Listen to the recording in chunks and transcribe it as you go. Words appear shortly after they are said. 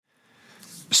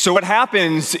So what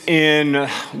happens in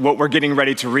what we're getting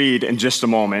ready to read in just a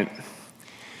moment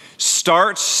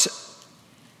starts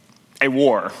a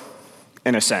war,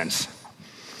 in a sense.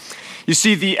 You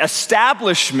see, the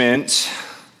establishment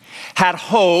had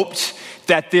hoped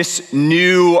that this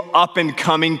new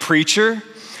up-and-coming preacher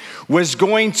was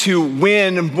going to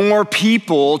win more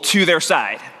people to their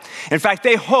side. In fact,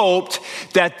 they hoped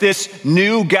that this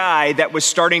new guy that was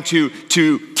starting to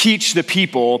teach the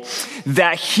people,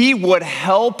 that he would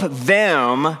help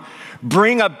them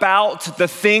bring about the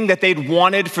thing that they'd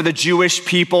wanted for the Jewish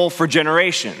people for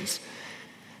generations.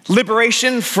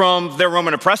 Liberation from their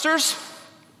Roman oppressors,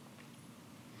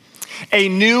 a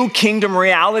new kingdom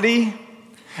reality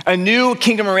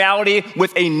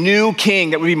with a new king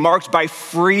that would be marked by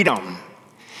freedom.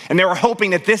 And they were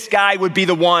hoping that this guy would be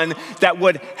the one that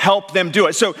would help them do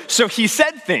it. So he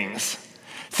said things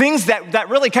that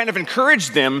really kind of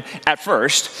encouraged them at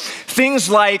first. Things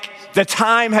like, the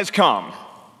time has come.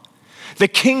 The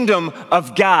kingdom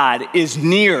of God is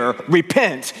near.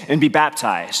 Repent and be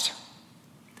baptized.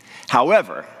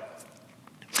 However,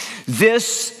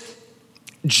 this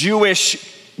Jewish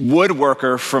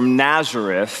woodworker from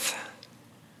Nazareth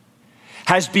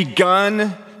has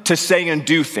begun to say and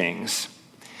do things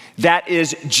that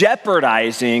is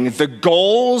jeopardizing the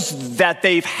goals that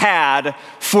they've had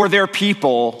for their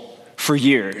people for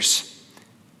years.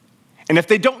 And if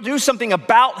they don't do something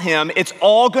about him, it's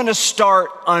all going to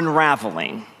start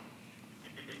unraveling.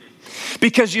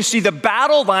 Because you see, the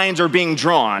battle lines are being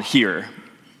drawn here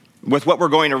with what we're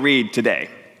going to read today,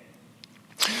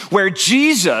 where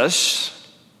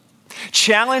Jesus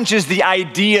challenges the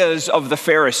ideas of the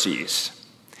Pharisees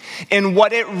and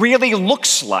what it really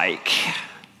looks like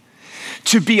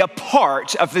to be a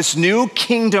part of this new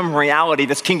kingdom reality,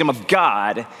 this kingdom of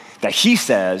God that he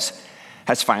says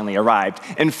has finally arrived.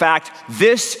 In fact,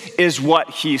 this is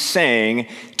what he's saying: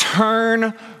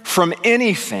 turn from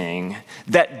anything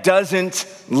that doesn't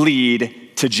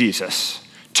lead to Jesus.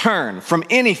 Turn from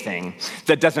anything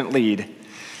that doesn't lead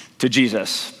to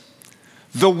Jesus.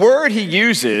 The word he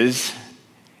uses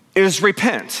is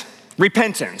repentance.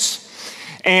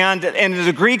 And in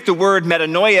the Greek, the word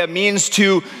metanoia means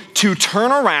to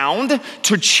turn around,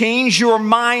 to change your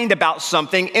mind about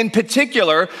something, in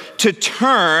particular, to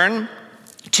turn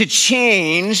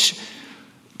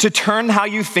how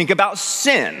you think about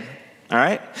sin, all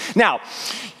right? Now,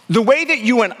 the way that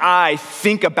you and I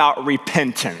think about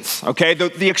repentance, okay,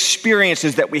 the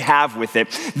experiences that we have with it,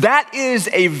 that is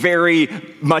a very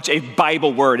much a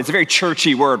Bible word. It's a very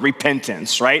churchy word,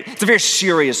 repentance, right? It's a very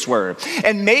serious word.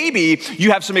 And maybe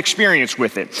you have some experience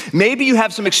with it. Maybe you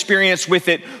have some experience with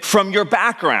it from your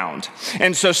background.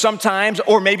 And so sometimes,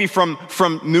 or maybe from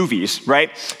movies, right?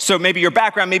 So maybe your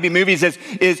background, maybe movies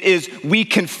is we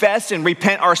confess and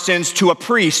repent our sins to a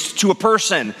priest, to a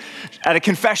person at a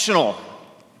confessional.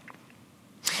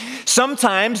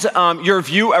 Sometimes your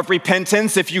view of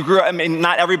repentance, if you grew up, I mean,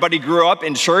 not everybody grew up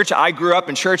in church. I grew up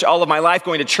in church all of my life,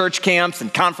 going to church camps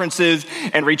and conferences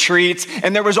and retreats.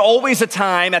 And there was always a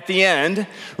time at the end,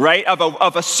 right,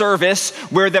 of a service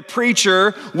where the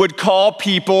preacher would call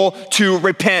people to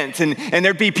repent. And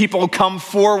there'd be people come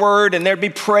forward, and there'd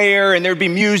be prayer, and there'd be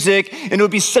music, and it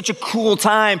would be such a cool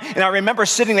time. And I remember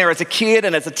sitting there as a kid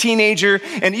and as a teenager,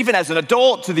 and even as an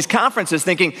adult to these conferences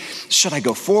thinking, should I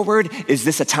go forward? Is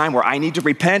this a time where I need to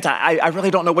repent? I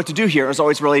really don't know what to do here. It was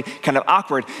always really kind of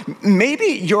awkward. Maybe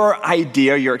your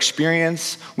idea, your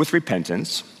experience with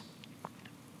repentance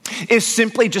is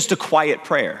simply just a quiet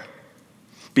prayer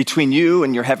between you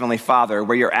and your Heavenly Father,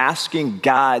 where you're asking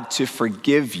God to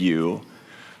forgive you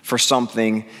for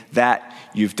something that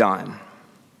you've done.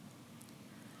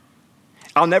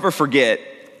 I'll never forget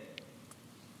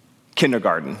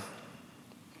kindergarten.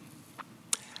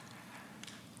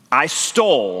 I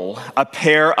stole a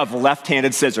pair of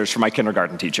left-handed scissors from my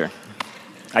kindergarten teacher.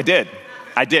 I did,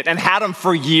 and had them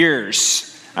for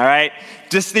years, all right?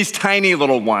 Just these tiny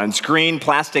little ones, green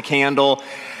plastic handle.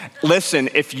 Listen,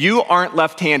 if you aren't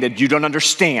left-handed, you don't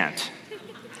understand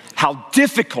how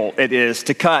difficult it is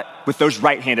to cut with those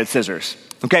right-handed scissors,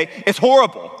 okay? It's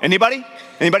horrible. Anybody?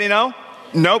 Anybody know?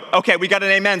 Nope? Okay, we got an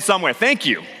amen somewhere. Thank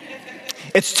you.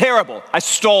 It's terrible. I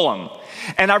stole them.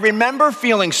 And I remember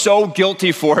feeling so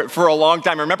guilty for it for a long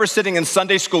time. I remember sitting in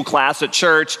Sunday school class at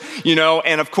church,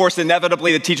 and of course,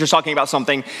 inevitably, the teacher's talking about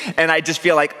something, and I just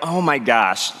feel like, oh my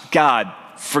gosh, God,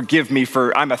 forgive me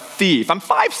I'm a thief. I'm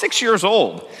 5-6 years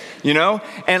old,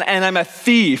 and I'm a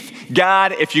thief.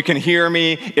 God, if you can hear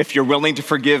me, if you're willing to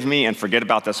forgive me and forget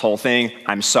about this whole thing,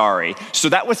 I'm sorry. So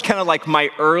that was kind of like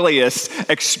my earliest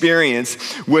experience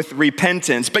with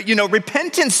repentance. But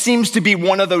repentance seems to be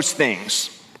one of those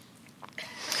things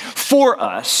for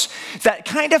us that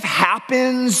kind of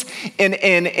happens in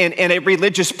a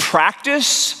religious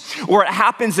practice, or it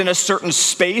happens in a certain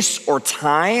space or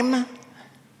time,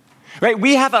 right?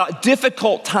 We have a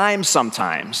difficult time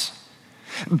sometimes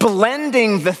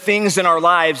blending the things in our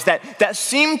lives that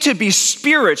seem to be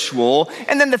spiritual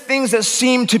and then the things that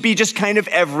seem to be just kind of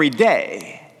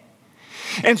everyday.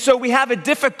 And so we have a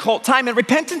difficult time, and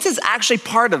repentance is actually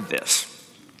part of this.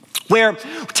 Where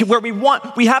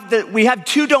we have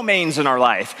two domains in our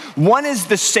life. One is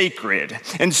the sacred,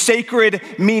 and sacred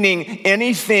meaning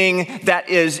anything that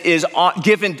is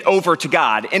given over to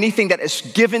God, anything that is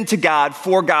given to God,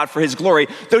 for His glory.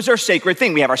 Those are sacred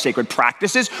things. We have our sacred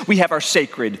practices. We have our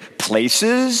sacred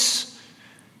places.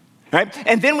 Right?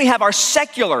 And then we have our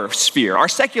secular sphere, our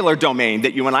secular domain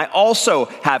that you and I also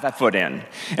have a foot in.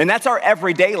 And that's our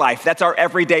everyday life. That's our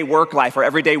everyday work life, our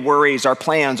everyday worries, our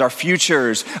plans, our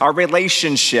futures, our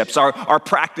relationships, our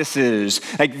practices.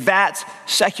 Like, that's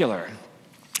secular.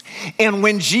 And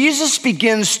when Jesus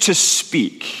begins to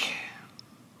speak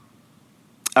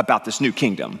about this new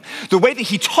kingdom, the way that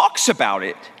he talks about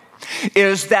it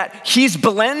is that he's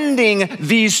blending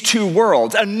these two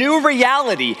worlds. A new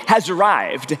reality has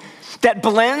arrived that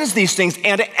blends these things,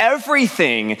 and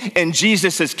everything in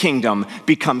Jesus' kingdom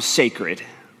becomes sacred,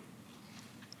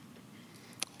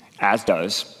 as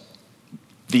does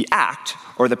the act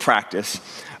or the practice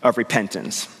of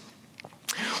repentance.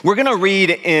 We're going to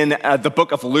read in the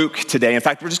book of Luke today. In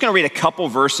fact, we're just going to read a couple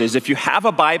verses. If you have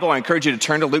a Bible, I encourage you to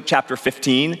turn to Luke chapter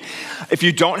 15. If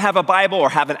you don't have a Bible or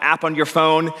have an app on your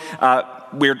phone,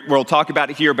 we'll talk about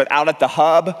it here, but out at the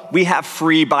hub, we have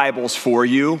free Bibles for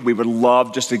you. We would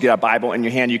love just to get a Bible in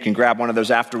your hand. You can grab one of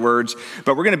those afterwards.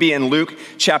 But we're going to be in Luke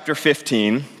chapter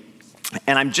 15,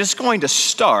 and I'm just going to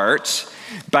start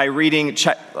by reading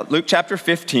Luke chapter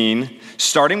 15,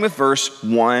 starting with verse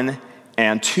 1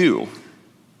 and 2.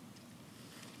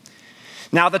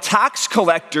 Now the tax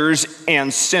collectors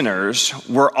and sinners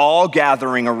were all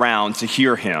gathering around to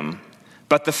hear him.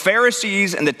 But the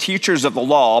Pharisees and the teachers of the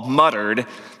law muttered,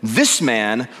 "This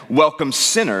man welcomes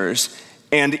sinners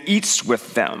and eats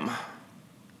with them."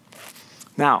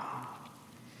 Now,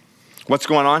 what's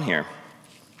going on here?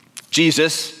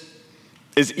 Jesus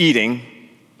is eating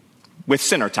with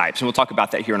sinner types, and we'll talk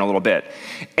about that here in a little bit.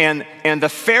 And the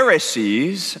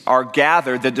Pharisees are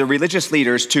gathered, the religious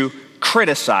leaders, to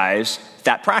criticize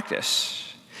that practice.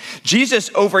 Jesus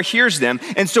overhears them,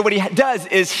 and so what he does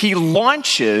is he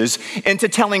launches into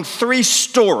telling three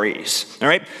stories, all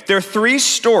right? There are three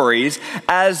stories,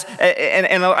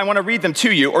 and I want to read them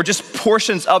to you, or just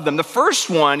portions of them. The first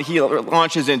one he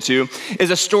launches into is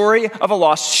a story of a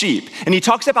lost sheep, and he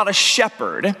talks about a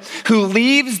shepherd who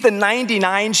leaves the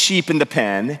 99 sheep in the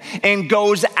pen and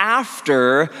goes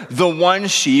after the one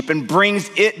sheep and brings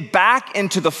it back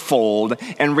into the fold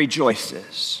and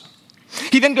rejoices.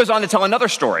 He then goes on to tell another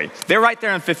story. They're right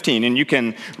there in 15, and you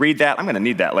can read that. I'm going to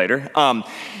need that later.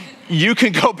 You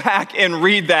can go back and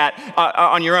read that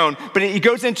on your own. But he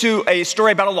goes into a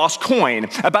story about a lost coin,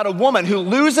 about a woman who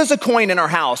loses a coin in her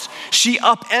house. She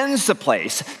upends the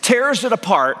place, tears it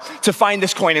apart to find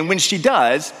this coin. And when she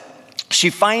does, she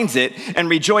finds it and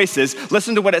rejoices.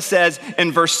 Listen to what it says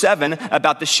in verse 7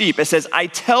 about the sheep. It says, "I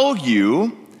tell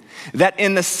you that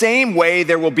in the same way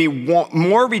there will be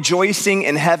more rejoicing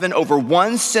in heaven over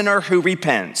one sinner who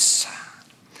repents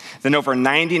than over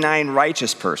 99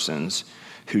 righteous persons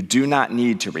who do not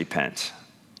need to repent."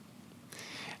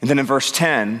 And then in verse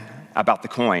 10 about the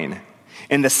coin,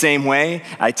 "In the same way,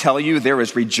 I tell you, there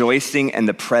is rejoicing in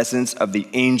the presence of the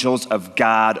angels of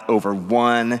God over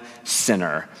one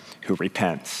sinner who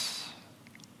repents."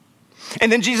 And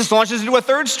then Jesus launches into a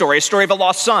third story, a story of a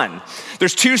lost son.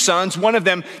 There's two sons. One of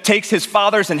them takes his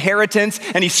father's inheritance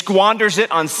and he squanders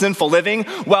it on sinful living,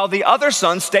 while the other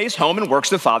son stays home and works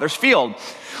the father's field.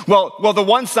 Well, the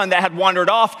one son that had wandered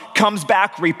off comes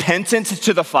back repentant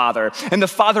to the father, and the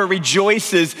father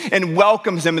rejoices and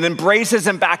welcomes him and embraces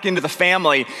him back into the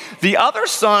family. The other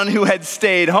son who had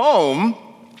stayed home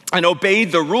and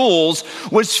obeyed the rules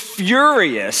was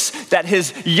furious that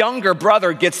his younger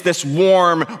brother gets this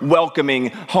warm, welcoming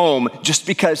home just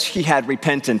because he had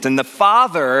repented. And the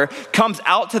father comes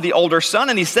out to the older son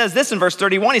and he says this in verse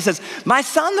 31. He says, "My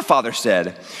son," the father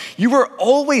said, "you were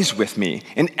always with me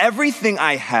and everything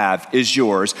I have is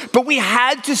yours. But we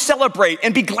had to celebrate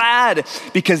and be glad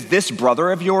because this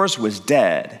brother of yours was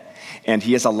dead and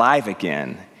he is alive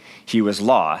again. He was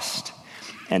lost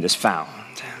and is found."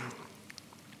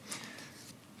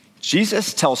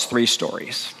 Jesus tells three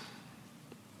stories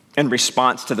in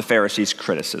response to the Pharisees'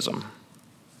 criticism.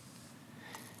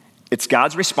 It's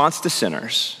God's response to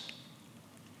sinners,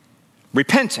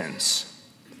 repentance,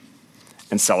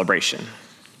 and celebration.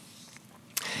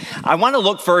 I want to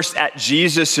look first at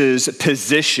Jesus'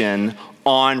 position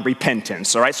on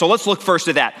repentance, all right? So let's look first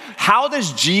at that. How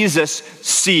does Jesus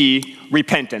see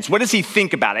repentance? What does he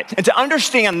think about it? And to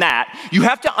understand that, you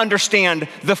have to understand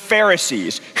the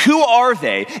Pharisees. Who are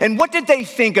they? And what did they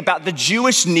think about the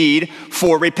Jewish need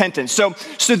for repentance? So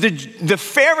the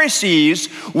Pharisees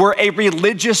were a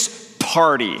religious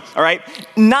party, all right?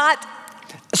 Not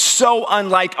so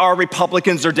unlike our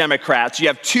Republicans or Democrats. You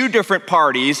have two different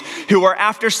parties who are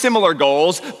after similar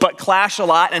goals, but clash a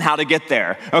lot in how to get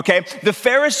there, okay? The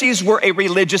Pharisees were a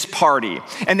religious party,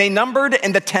 and they numbered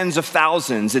in the tens of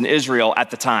thousands in Israel at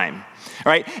the time.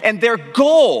 All right, and their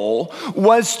goal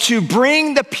was to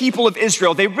bring the people of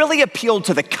Israel, they really appealed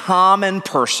to the common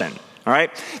person. All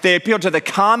right, they appealed to the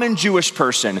common Jewish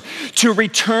person to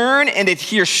return and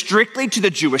adhere strictly to the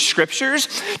Jewish scriptures,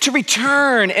 to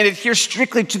return and adhere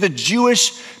strictly to the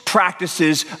Jewish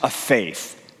practices of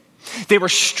faith. They were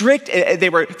strict, they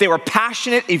were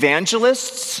passionate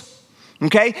evangelists.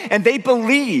 Okay, and they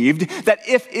believed that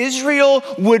if Israel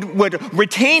would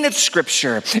retain its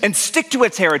scripture and stick to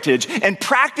its heritage and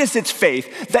practice its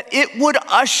faith, that it would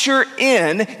usher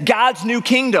in God's new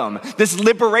kingdom, this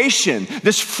liberation,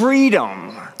 this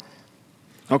freedom.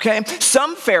 Okay,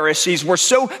 some Pharisees were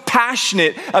so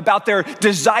passionate about their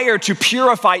desire to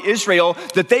purify Israel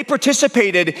that they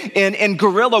participated in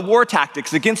guerrilla war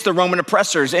tactics against the Roman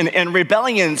oppressors and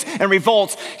rebellions and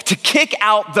revolts to kick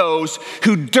out those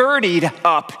who dirtied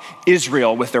up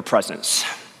Israel with their presence.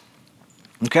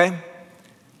 Okay?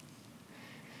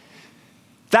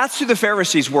 That's who the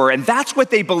Pharisees were, and that's what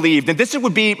they believed. And this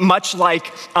would be much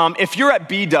like if you're at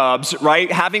B-dubs, right,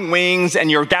 having wings,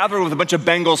 and you're gathered with a bunch of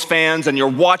Bengals fans, and you're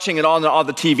watching it on all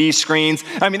the TV screens.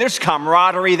 I mean, there's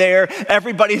camaraderie there.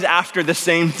 Everybody's after the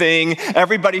same thing.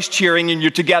 Everybody's cheering, and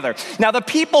you're together. Now, the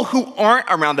people who aren't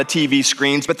around the TV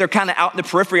screens, but they're kind of out in the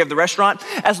periphery of the restaurant,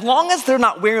 as long as they're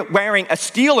not wearing a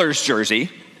Steelers jersey,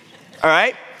 all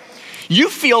right, you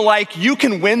feel like you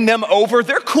can win them over.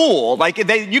 They're cool. Like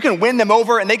you can win them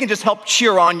over and they can just help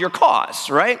cheer on your cause,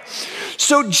 right?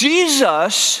 So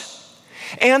Jesus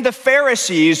and the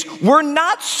Pharisees were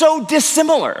not so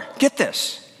dissimilar. Get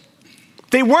this.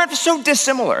 They weren't so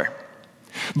dissimilar.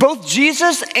 Both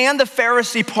Jesus and the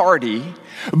Pharisee party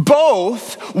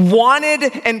both wanted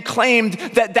and claimed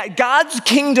that God's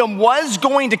kingdom was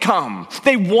going to come.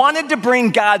 They wanted to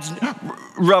bring God's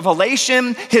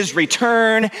revelation, his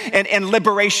return, and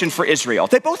liberation for Israel.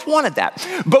 They both wanted that.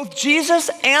 Both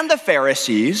Jesus and the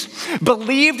Pharisees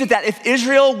believed that if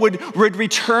Israel would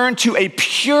return to a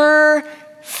pure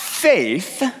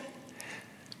faith,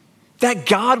 that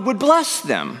God would bless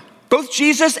them. Both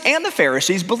Jesus and the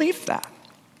Pharisees believed that.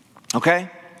 Okay?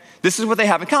 This is what they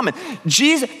have in common.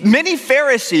 Many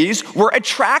Pharisees were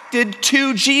attracted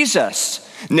to Jesus.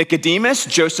 Nicodemus,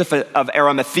 Joseph of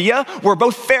Arimathea were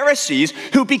both Pharisees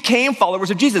who became followers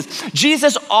of Jesus.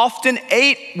 Jesus often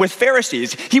ate with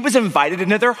Pharisees. He was invited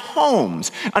into their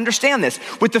homes. Understand this.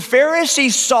 What the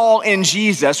Pharisees saw in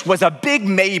Jesus was a big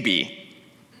maybe.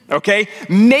 Okay,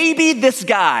 maybe this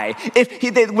guy,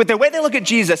 with the way they look at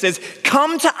Jesus is,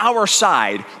 come to our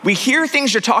side. We hear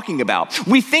things you're talking about.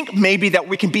 We think maybe that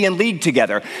we can be in league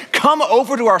together. Come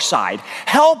over to our side.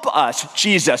 Help us,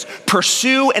 Jesus,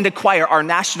 pursue and acquire our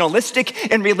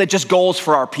nationalistic and religious goals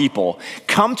for our people.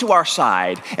 Come to our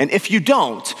side, and if you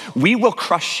don't, we will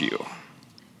crush you.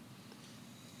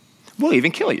 We'll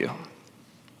even kill you.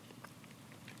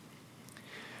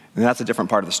 And that's a different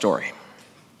part of the story.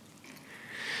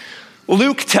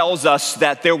 Luke tells us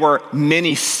that there were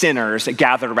many sinners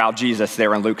gathered around Jesus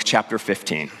there in Luke chapter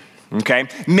 15, okay?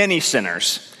 Many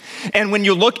sinners. And when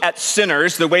you look at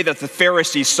sinners, the way that the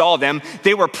Pharisees saw them,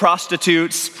 they were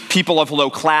prostitutes, people of low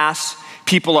class,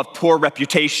 people of poor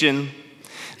reputation.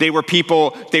 They were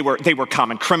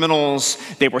common criminals,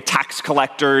 they were tax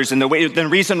collectors, and the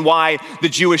reason why the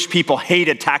Jewish people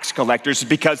hated tax collectors is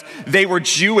because they were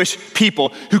Jewish people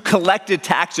who collected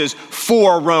taxes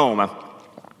for Rome.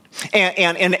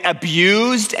 And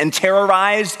abused and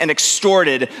terrorized and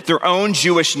extorted their own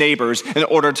Jewish neighbors in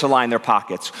order to line their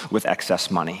pockets with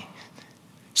excess money.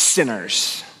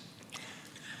 Sinners.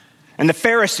 And the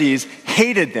Pharisees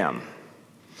hated them.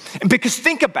 Because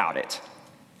think about it.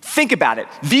 Think about it.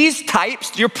 These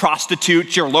types, your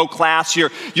prostitutes, your low class, your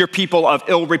people of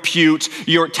ill repute,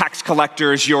 your tax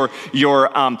collectors, your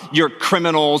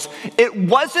criminals, it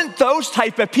wasn't those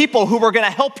type of people who were going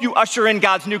to help you usher in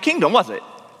God's new kingdom, was it?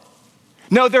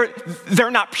 No, they're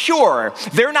not pure.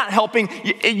 They're not helping.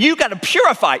 You got to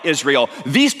purify Israel.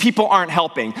 These people aren't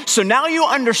helping. So now you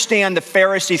understand the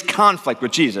Pharisees' conflict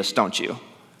with Jesus, don't you?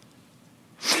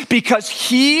 because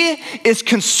he is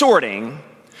consorting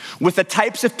with the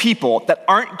types of people that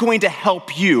aren't going to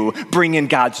help you bring in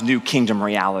God's new kingdom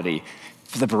reality,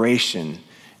 liberation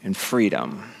and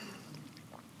freedom.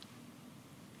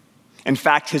 In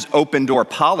fact, his open door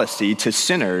policy to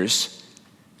sinners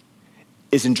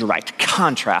is in direct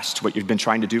contrast to what you've been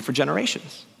trying to do for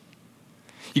generations.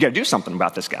 You got to do something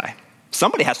about this guy.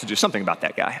 Somebody has to do something about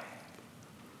that guy.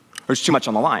 There's too much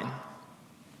on the line.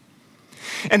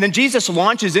 And then Jesus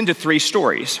launches into three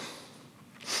stories.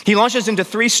 He launches into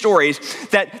three stories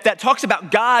that talks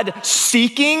about God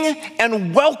seeking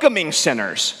and welcoming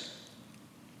sinners.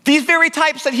 These very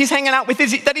types that he's hanging out with,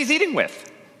 that he's eating with.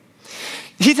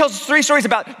 He tells us three stories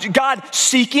about God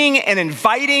seeking and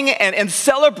inviting and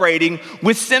celebrating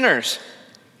with sinners.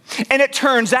 And it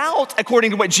turns out,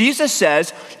 according to what Jesus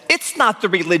says, it's not the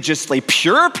religiously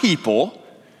pure people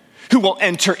who will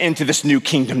enter into this new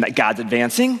kingdom that God's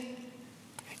advancing.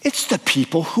 It's the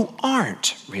people who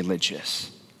aren't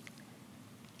religious.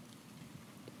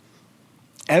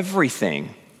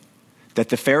 Everything that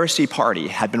the Pharisee party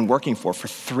had been working for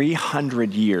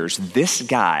 300 years, this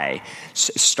guy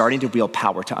is starting to wield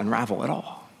power to unravel it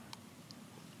all.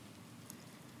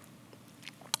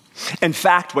 In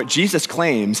fact, what Jesus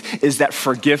claims is that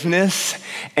forgiveness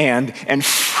and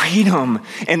freedom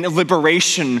and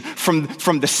liberation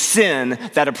from the sin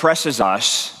that oppresses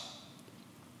us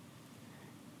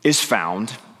is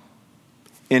found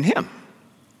in him.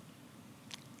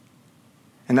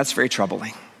 And that's very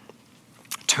troubling.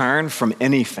 Turn from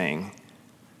anything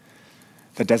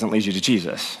that doesn't lead you to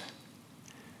Jesus.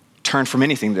 Turn from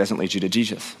anything that doesn't lead you to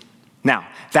Jesus. Now,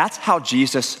 that's how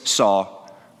Jesus saw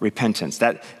repentance.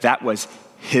 That was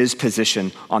his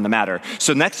position on the matter.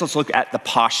 So next, let's look at the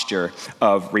posture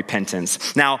of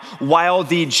repentance. Now, while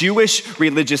the Jewish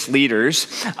religious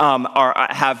leaders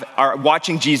are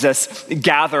watching Jesus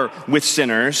gather with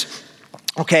sinners,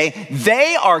 okay,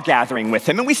 they are gathering with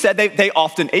him. And we said they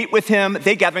often ate with him,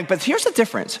 they gathering, but here's the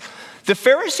difference. The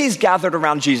Pharisees gathered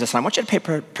around Jesus, and I want you to pay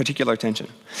particular attention.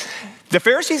 The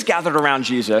Pharisees gathered around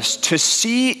Jesus to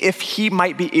see if he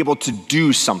might be able to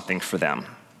do something for them.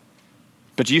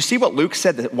 But do you see what Luke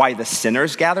said, that why the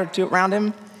sinners gathered around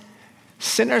him?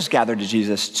 Sinners gathered to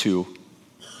Jesus to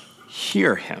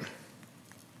hear him.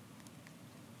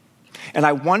 And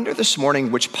I wonder this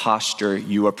morning which posture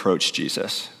you approach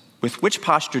Jesus. With which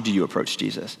posture do you approach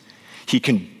Jesus? He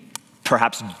can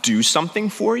perhaps do something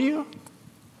for you,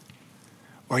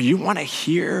 or you want to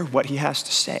hear what he has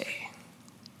to say.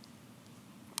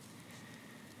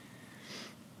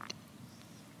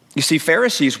 You see,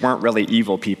 Pharisees weren't really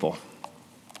evil people.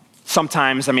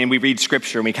 Sometimes, we read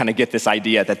scripture and we kind of get this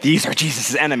idea that these are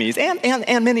Jesus' enemies,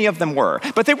 and many of them were,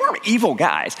 but they weren't evil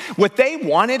guys. What they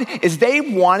wanted is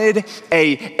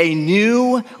a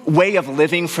new way of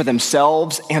living for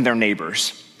themselves and their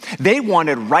neighbors. They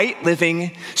wanted right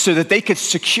living so that they could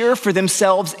secure for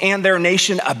themselves and their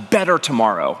nation a better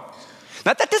tomorrow.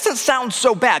 Now, that doesn't sound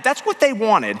so bad. That's what they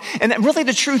wanted. And really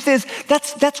the truth is,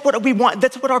 that's what we want.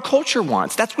 That's what our culture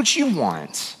wants. That's what you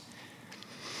want.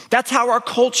 That's how our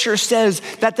culture says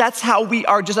that's how we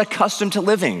are just accustomed to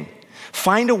living.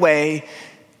 Find a way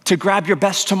to grab your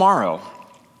best tomorrow.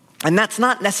 And that's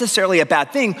not necessarily a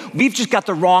bad thing. We've just got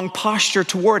the wrong posture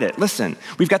toward it. Listen,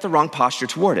 we've got the wrong posture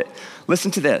toward it. Listen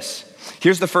to this.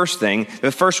 Here's the first thing.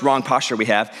 The first wrong posture we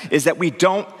have is that we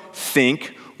don't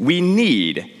think we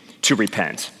need to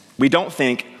repent. We don't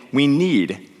think we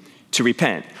need to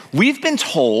repent. We've been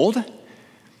told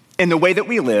in the way that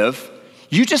we live,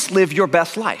 you just live your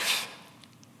best life.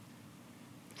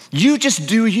 You just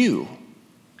do you.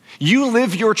 You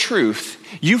live your truth.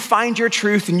 You find your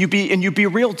truth and you be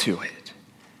real to it.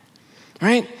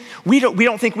 Right? We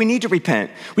don't think we need to repent.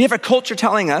 We have a culture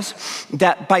telling us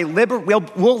that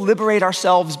we'll liberate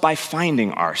ourselves by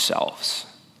finding ourselves.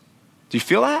 Do you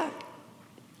feel that?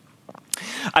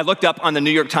 I looked up on the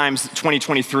New York Times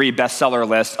 2023 bestseller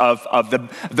list of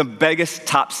the biggest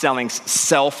top-selling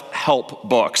self-help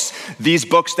books. These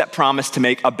books that promise to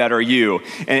make a better you.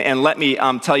 And let me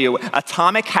tell you,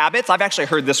 Atomic Habits, I've actually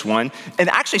heard this one, and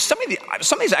actually some of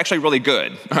these are actually really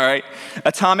good, all right?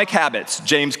 Atomic Habits,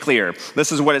 James Clear.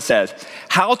 This is what it says.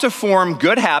 How to form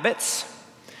good habits,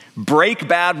 break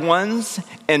bad ones,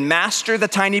 and master the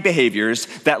tiny behaviors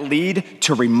that lead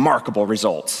to remarkable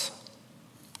results.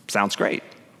 Sounds great.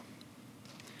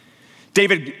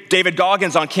 David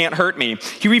Goggins on Can't Hurt Me,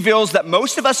 he reveals that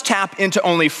most of us tap into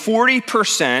only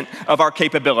 40% of our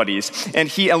capabilities, and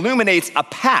he illuminates a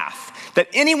path that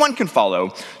anyone can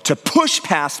follow to push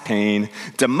past pain,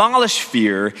 demolish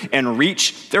fear, and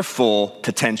reach their full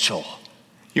potential.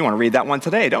 You want to read that one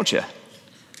today, don't you?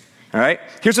 All right,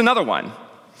 here's another one.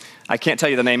 I can't tell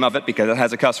you the name of it because it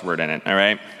has a cuss word in it, all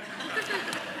right?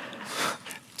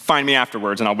 Find me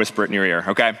afterwards and I'll whisper it in your ear,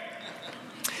 okay?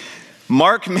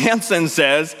 Mark Manson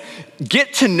says,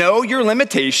 get to know your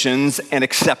limitations and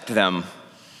accept them,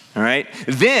 all right?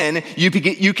 Then you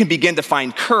can begin to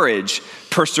find courage,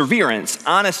 perseverance,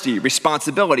 honesty,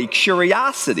 responsibility,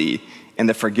 curiosity, and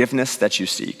the forgiveness that you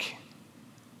seek.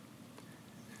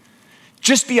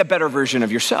 Just be a better version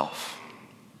of yourself,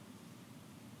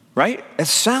 right? It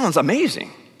sounds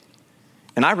amazing.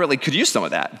 And I really could use some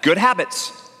of that. Good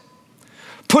habits.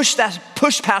 Push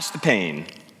past the pain.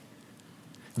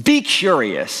 Be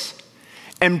curious.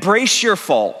 Embrace your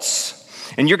faults.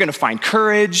 And you're going to find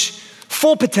courage,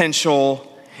 full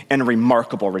potential, and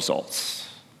remarkable results.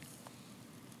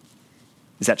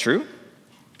 Is that true?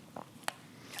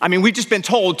 I mean, we've just been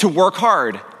told to work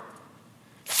hard,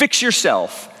 fix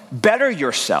yourself, better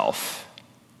yourself,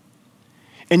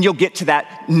 and you'll get to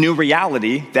that new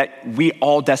reality that we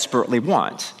all desperately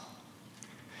want.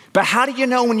 But how do you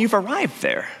know when you've arrived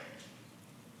there?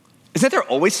 Isn't there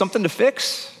always something to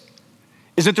fix?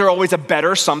 Isn't there always a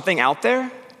better something out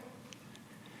there?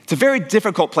 It's a very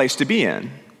difficult place to be in.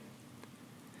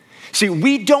 See,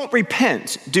 we don't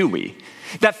repent, do we?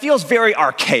 That feels very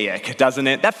archaic, doesn't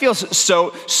it? That feels so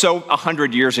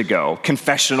 100 years ago,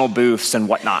 confessional booths and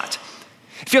whatnot.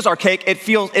 It feels archaic. It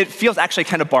feels actually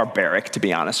kind of barbaric, to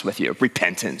be honest with you.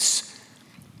 Repentance.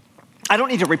 I don't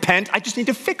need to repent. I just need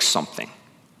to fix something.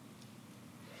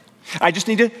 I just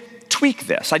need to tweak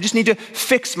this. I just need to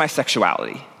fix my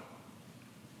sexuality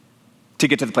to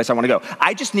get to the place I want to go.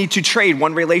 I just need to trade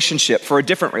one relationship for a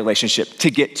different relationship to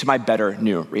get to my better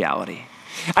new reality.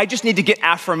 I just need to get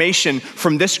affirmation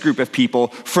from this group of people,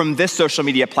 from this social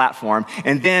media platform,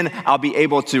 and then I'll be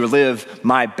able to live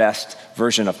my best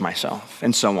version of myself,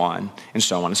 and so on, and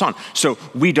so on, and so on. So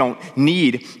we don't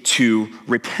need to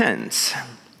repent.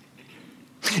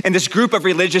 And this group of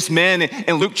religious men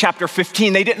in Luke chapter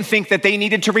 15, they didn't think that they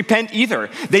needed to repent either.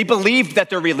 They believed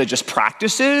that their religious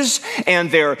practices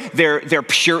and their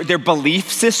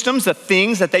belief systems, the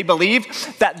things that they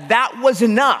believed, that was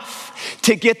enough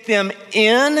to get them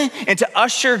in and to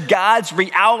usher God's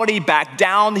reality back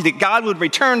down, that God would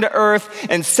return to earth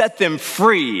and set them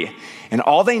free. And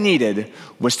all they needed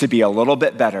was to be a little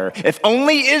bit better. If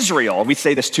only Israel, we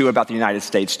say this too about the United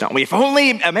States, don't we? If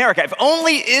only America, if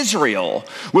only Israel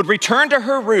would return to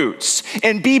her roots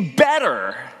and be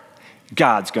better,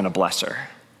 God's gonna bless her.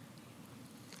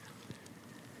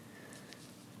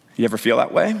 You ever feel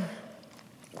that way?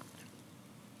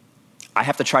 I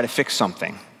have to try to fix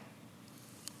something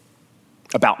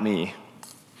about me.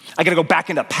 I gotta go back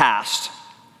into the past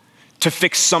to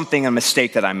fix something, a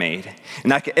mistake that I made.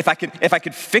 And if I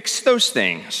could fix those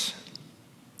things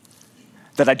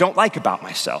that I don't like about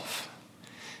myself,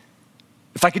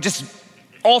 if I could just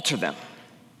alter them,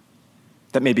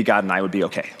 that maybe God and I would be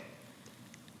okay.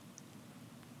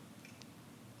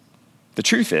 The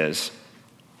truth is,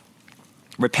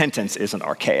 repentance isn't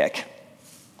archaic,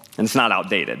 and it's not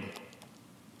outdated.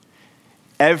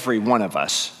 Every one of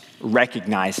us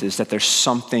recognizes that there's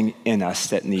something in us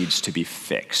that needs to be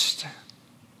fixed.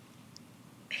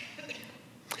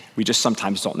 We just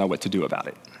sometimes don't know what to do about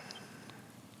it.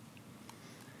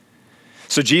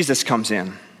 So Jesus comes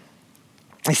in.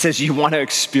 He says, you want to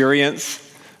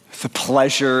experience the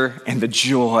pleasure and the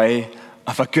joy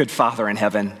of a good Father in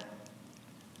heaven?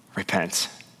 Repent.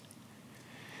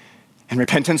 And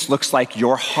repentance looks like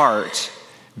your heart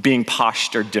being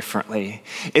postured differently.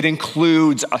 It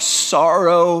includes a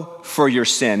sorrow for your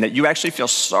sin, that you actually feel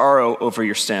sorrow over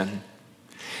your sin,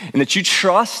 and that you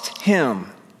trust Him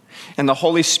and the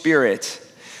Holy Spirit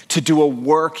to do a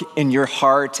work in your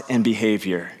heart and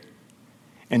behavior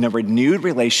in a renewed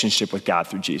relationship with God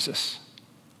through Jesus.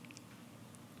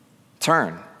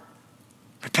 Turn,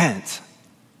 repent.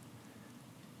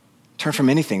 Turn from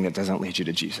anything that doesn't lead you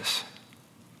to Jesus.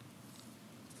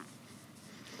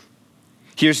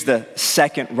 Here's the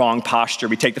second wrong posture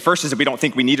we take. The first is that we don't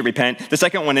think we need to repent. The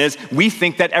second one is we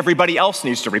think that everybody else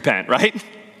needs to repent, right?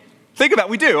 Think about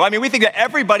it, we do. I mean, we think that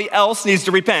everybody else needs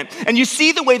to repent. And you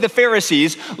see the way the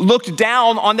Pharisees looked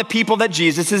down on the people that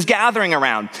Jesus is gathering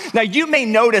around. Now, you may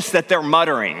notice that they're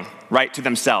muttering, right, to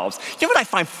themselves. You know what I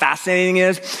find fascinating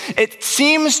is it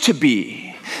seems to be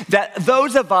that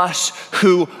those of us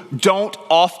who don't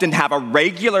often have a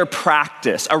regular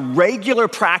practice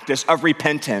of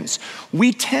repentance,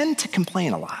 we tend to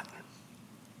complain a lot.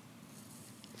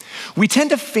 We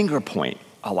tend to finger point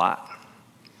a lot.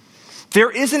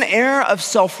 There is an air of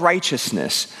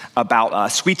self-righteousness about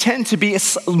us. We tend to be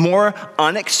more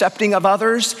unaccepting of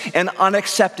others and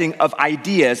unaccepting of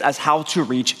ideas as how to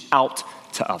reach out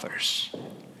to others.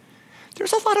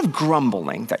 there's a lot of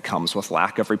grumbling that comes with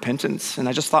lack of repentance, and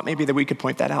I just thought maybe that we could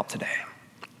point that out today.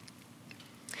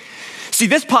 See,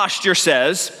 this posture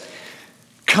says,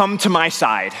 come to my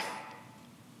side.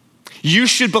 You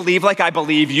should believe like I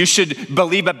believe. You should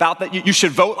believe about that. You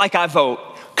should vote like I vote.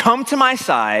 Come to my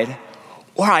side,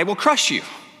 or I will crush you.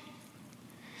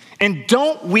 And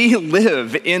don't we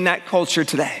live in that culture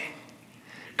today?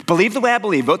 Believe the way I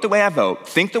believe, vote the way I vote,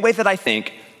 think the way that I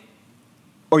think,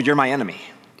 or you're my enemy,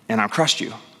 and I'll crush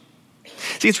you.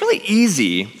 See, it's really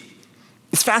easy.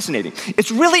 It's fascinating. It's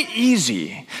really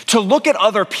easy to look at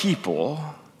other people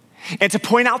and to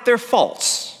point out their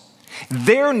faults,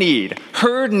 their need,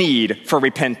 her need for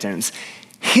repentance,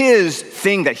 his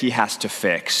thing that he has to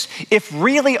fix. If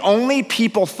really only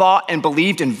people thought and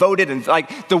believed and voted and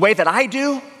like the way that I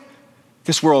do,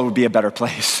 this world would be a better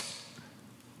place.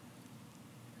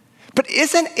 But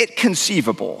isn't it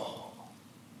conceivable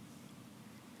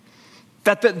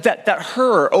that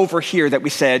her over here that we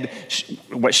said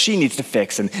what she needs to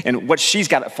fix and what she's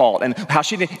got at fault and how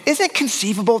she did, isn't it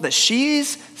conceivable that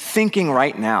she's thinking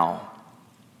right now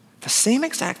the same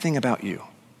exact thing about you?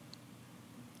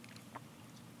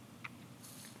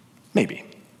 Maybe.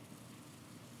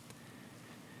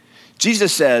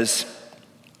 Jesus says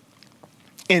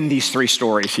in these three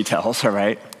stories he tells, all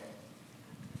right,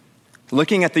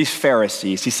 looking at these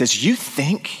Pharisees, he says, you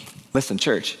think, listen,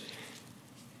 church,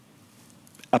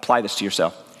 apply this to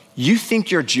yourself. You think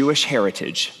your Jewish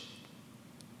heritage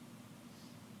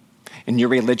and your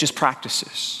religious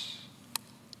practices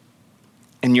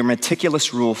and your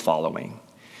meticulous rule following,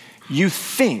 you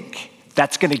think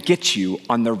that's going to get you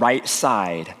on the right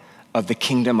side of the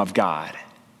kingdom of God,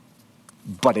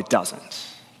 but it doesn't.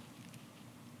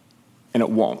 And it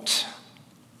won't.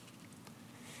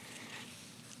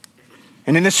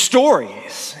 And in the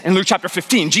stories, in Luke chapter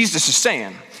 15, Jesus is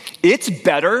saying, it's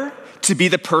better to be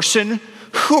the person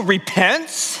who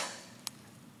repents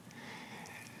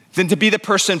than to be the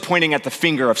person pointing at the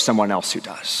finger of someone else who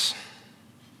does.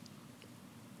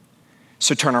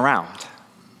 So turn around,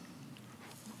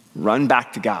 run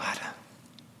back to God,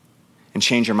 and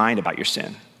change your mind about your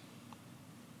sin.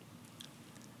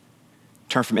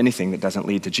 Turn from anything that doesn't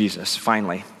lead to Jesus.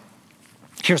 Finally,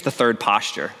 here's the third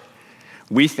posture.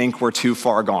 We think we're too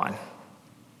far gone.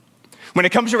 When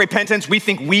it comes to repentance, we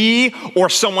think we or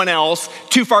someone else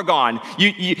too far gone.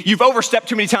 You've overstepped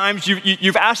too many times.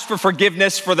 You've asked for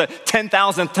forgiveness for the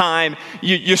 10,000th time.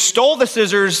 You stole the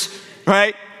scissors,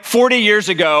 right, 40 years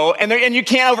ago, and you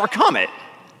can't overcome it.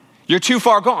 You're too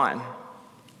far gone.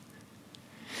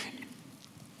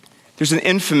 There's an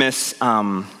infamous,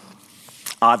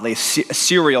 oddly,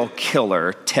 serial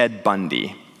killer, Ted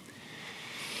Bundy.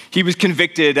 He was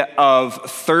convicted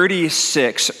of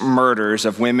 36 murders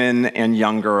of women and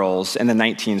young girls in the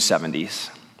 1970s.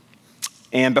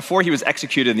 And before he was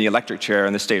executed in the electric chair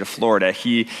in the state of Florida,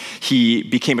 he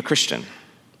became a Christian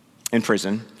in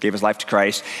prison, gave his life to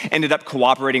Christ, ended up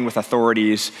cooperating with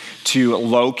authorities to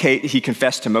locate, he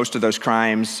confessed to most of those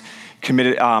crimes,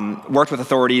 worked with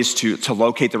authorities to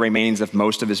locate the remains of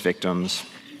most of his victims.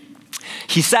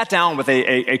 He sat down with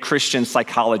a Christian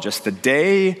psychologist the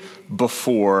day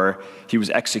before he was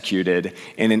executed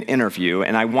in an interview,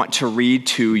 and I want to read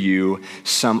to you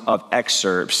some of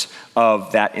excerpts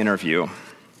of that interview.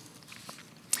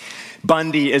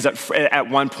 Bundy is at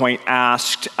one point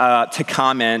asked to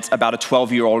comment about a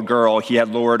 12-year-old girl he had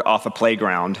lured off a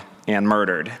playground and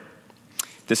murdered.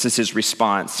 This is his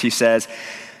response. He says,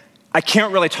 "I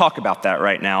can't really talk about that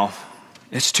right now.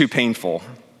 It's too painful.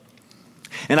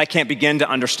 And I can't begin to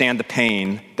understand the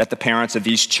pain that the parents of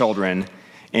these children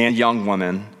and young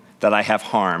women that I have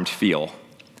harmed feel.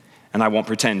 And I won't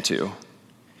pretend to.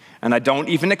 And I don't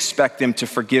even expect them to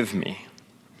forgive me.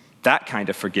 That kind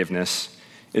of forgiveness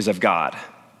is of God."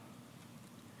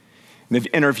 The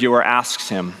interviewer asks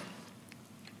him,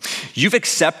 "You've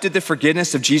accepted the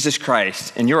forgiveness of Jesus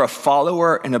Christ, and you're a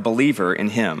follower and a believer in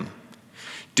him.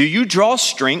 Do you draw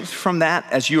strength from that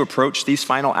as you approach these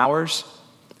final hours?"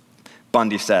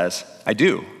 Bundy says, "I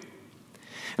do.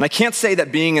 And I can't say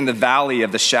that being in the valley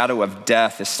of the shadow of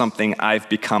death is something I've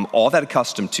become all that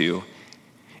accustomed to,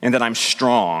 and that I'm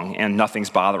strong and nothing's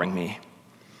bothering me.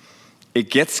 It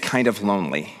gets kind of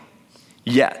lonely.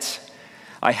 Yet,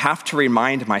 I have to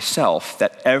remind myself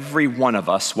that every one of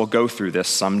us will go through this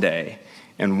someday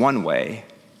in one way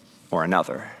or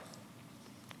another."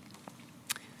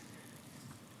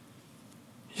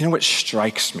 You know what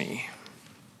strikes me,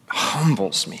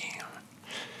 humbles me,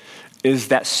 is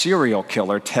that serial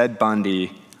killer Ted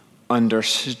Bundy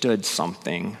understood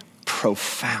something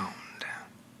profound.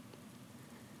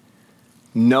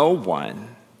 No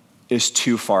one is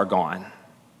too far gone.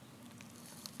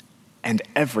 and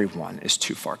everyone is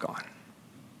too far gone.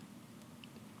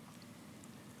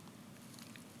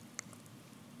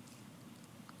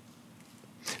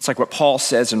 It's like what Paul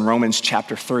says in Romans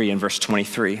chapter 3 and verse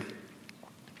 23.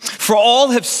 For all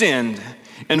have sinned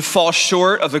and fall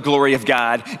short of the glory of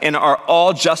God and are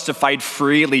all justified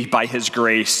freely by his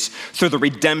grace through the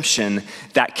redemption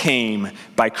that came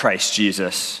by Christ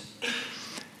Jesus.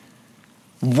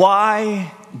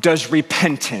 Why does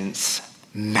repentance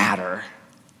matter?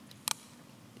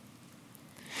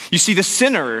 You see, the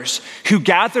sinners who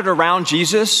gathered around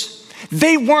Jesus,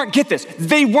 they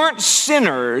weren't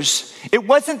sinners. It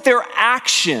wasn't their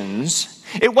actions.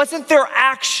 It wasn't their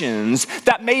actions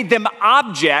that made them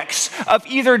objects of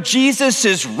either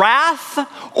Jesus' wrath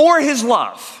or his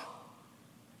love.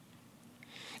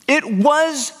 It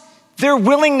was their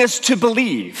willingness to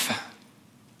believe.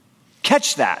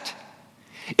 Catch that.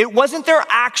 It wasn't their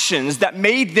actions that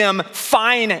made them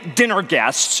fine dinner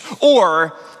guests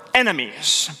or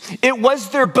enemies. It was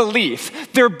their belief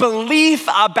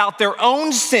about their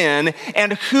own sin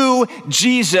and who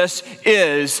Jesus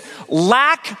is.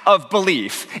 Lack of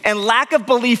belief, and lack of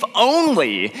belief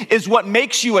only, is what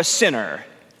makes you a sinner.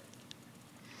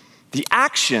 The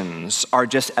actions are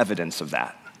just evidence of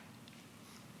that.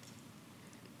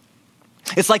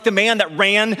 It's like the man that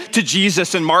ran to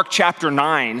Jesus in Mark chapter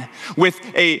 9 with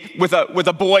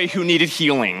a boy who needed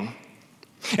healing.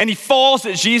 And he falls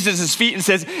at Jesus' feet and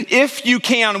says, if you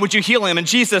can, would you heal him? And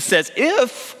Jesus says,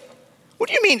 if? What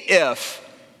do you mean if?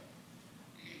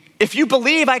 If you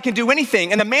believe, I can do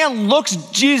anything. And the man looks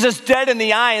Jesus dead in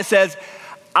the eye and says,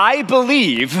 I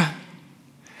believe,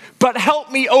 but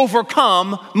help me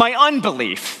overcome my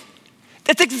unbelief.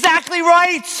 That's exactly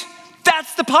right.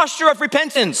 That's the posture of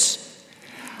repentance.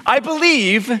 I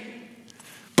believe,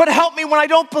 but help me when I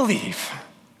don't believe.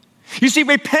 You see,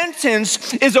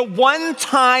 repentance is a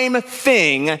one-time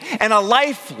thing and a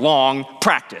lifelong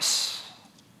practice.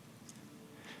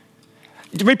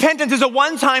 Repentance is a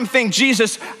one-time thing.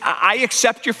 Jesus, I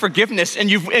accept your forgiveness and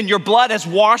your blood has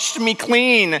washed me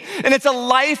clean. And it's a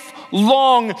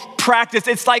lifelong practice.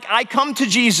 It's like I come to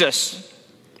Jesus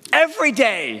every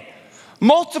day,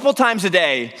 multiple times a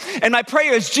day. And my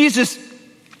prayer is, Jesus,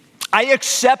 I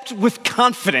accept with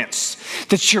confidence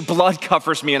that your blood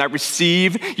covers me and I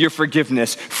receive your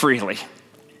forgiveness freely.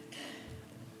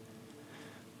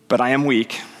 But I am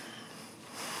weak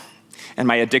and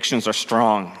my addictions are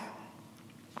strong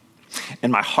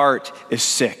and my heart is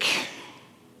sick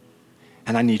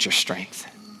and I need your strength.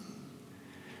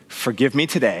 Forgive me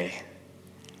today,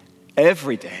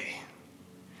 every day.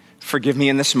 Forgive me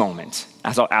in this moment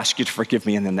as I'll ask you to forgive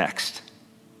me in the next.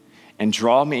 And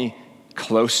draw me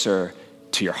closer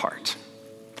to your heart.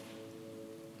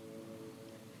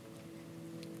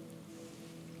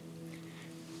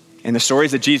 In the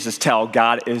stories that Jesus tells,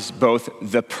 God is both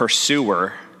the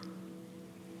pursuer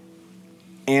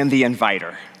and the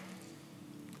inviter.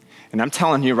 And I'm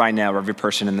telling you right now, every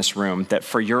person in this room, that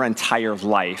for your entire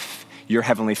life, your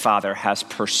Heavenly Father has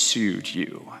pursued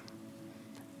you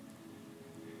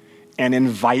and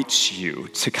invites you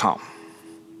to come,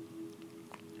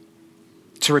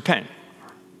 to repent,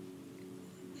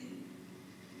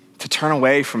 to turn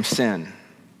away from sin,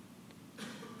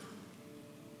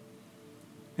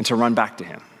 and to run back to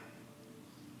him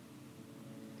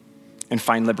and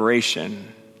find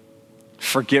liberation,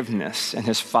 forgiveness, and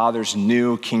his Father's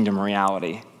new kingdom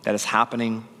reality that is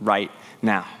happening right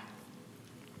now.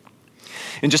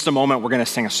 In just a moment, we're going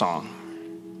to sing a song.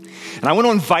 And I want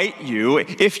to invite you,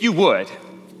 if you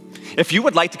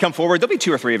would like to come forward, there'll be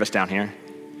 2 or 3 of us down here.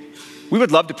 We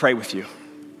would love to pray with you.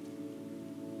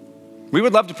 We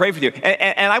would love to pray with you.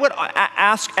 And I would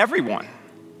ask everyone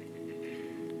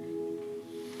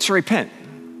to repent.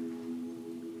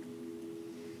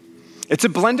 It's a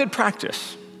blended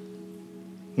practice.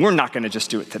 We're not going to just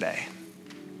do it today.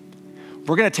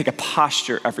 We're going to take a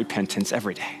posture of repentance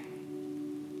every day.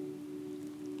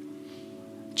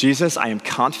 Jesus, I am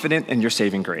confident in your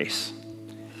saving grace.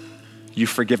 You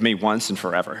forgive me once and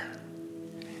forever.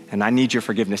 And I need your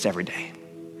forgiveness every day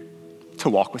to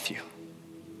walk with you.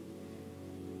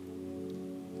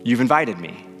 You've invited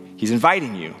me. He's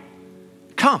inviting you.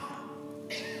 Come.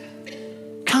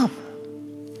 Come.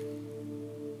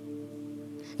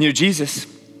 You know, Jesus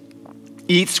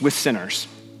eats with sinners.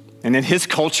 And in his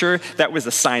culture, that was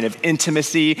a sign of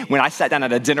intimacy. When I sat down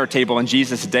at a dinner table in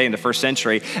Jesus' day in the first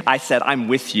century, I said, I'm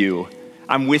with you.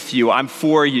 I'm with you. I'm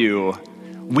for you.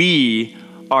 We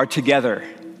are together.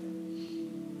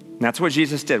 And that's what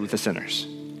Jesus did with the sinners.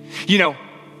 You know,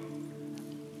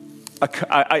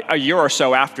 a year or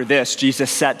so after this,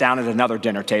 Jesus sat down at another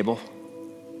dinner table.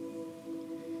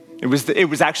 It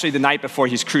was actually the night before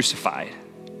he's crucified.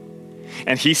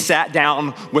 And he sat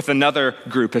down with another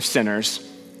group of sinners,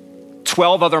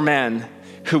 12 other men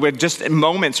who would just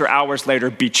moments or hours later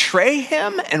betray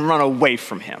him and run away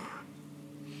from him.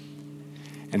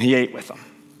 And he ate with them.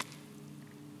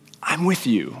 I'm with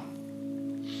you.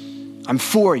 I'm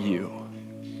for you.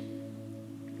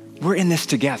 We're in this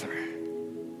together.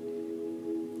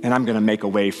 And I'm going to make a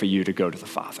way for you to go to the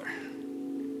Father.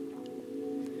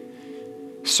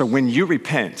 So when you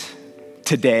repent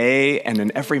today and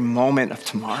in every moment of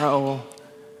tomorrow,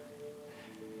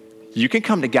 you can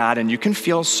come to God and you can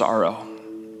feel sorrow,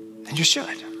 and you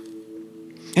should.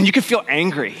 And you can feel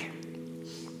angry.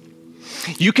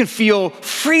 You can feel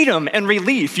freedom and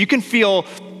relief. You can feel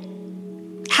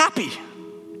happy.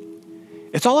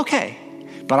 It's all okay.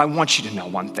 But I want you to know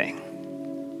one thing,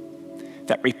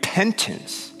 that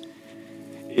repentance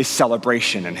is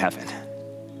celebration in heaven.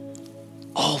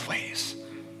 Always.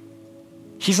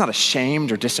 He's not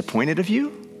ashamed or disappointed of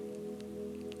you.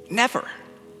 Never.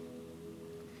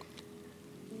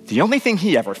 The only thing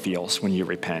he ever feels when you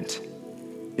repent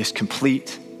is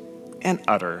complete and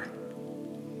utter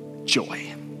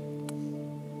joy.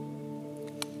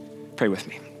 Pray with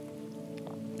me.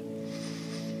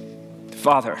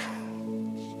 Father,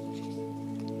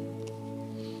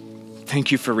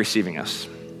 thank you for receiving us.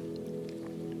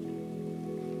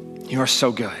 You are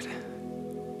so good.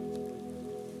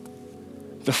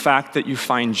 The fact that you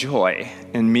find joy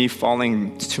in me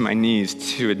falling to my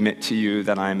knees to admit to you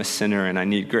that I am a sinner and I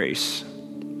need grace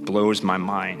blows my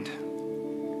mind.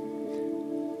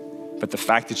 But the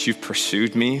fact that you've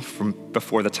pursued me from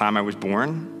before the time I was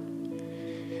born,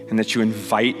 and that you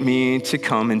invite me to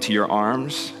come into your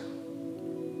arms,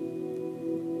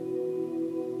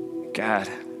 God,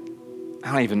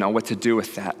 I don't even know what to do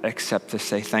with that except to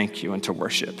say thank you and to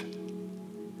worship.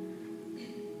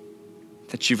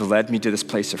 That you've led me to this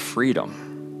place of freedom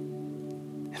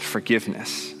and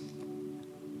forgiveness.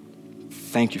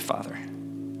 Thank you, Father.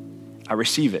 I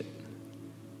receive it.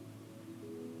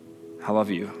 I love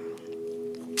you.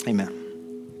 Amen.